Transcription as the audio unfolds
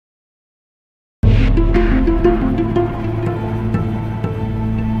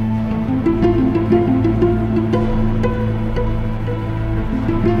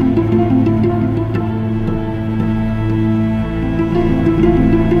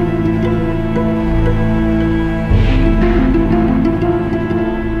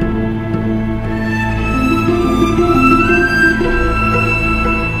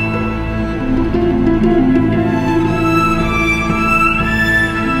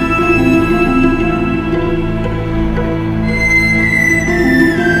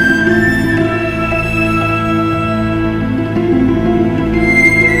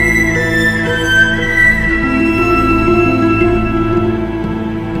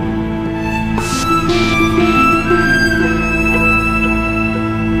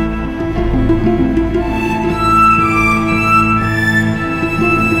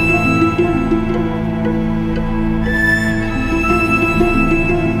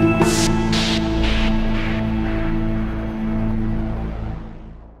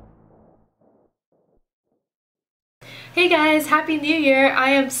guys, Happy New Year!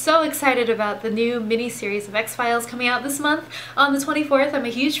 I am so excited about the new mini-series of X-Files coming out this month on the 24th. I'm a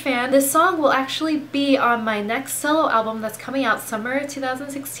huge fan. This song will actually be on my next solo album that's coming out summer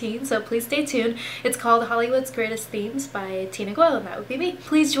 2016, so please stay tuned. It's called Hollywood's Greatest Themes by Tina Guo, and that would be me.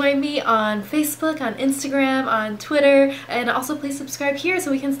 Please join me on Facebook, on Instagram, on Twitter, and also please subscribe here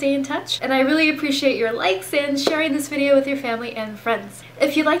so we can stay in touch. And I really appreciate your likes and sharing this video with your family and friends.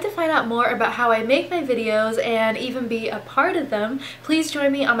 If you'd like to find out more about how I make my videos and even be a part of them, please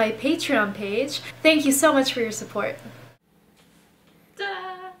join me on my Patreon page. Thank you so much for your support.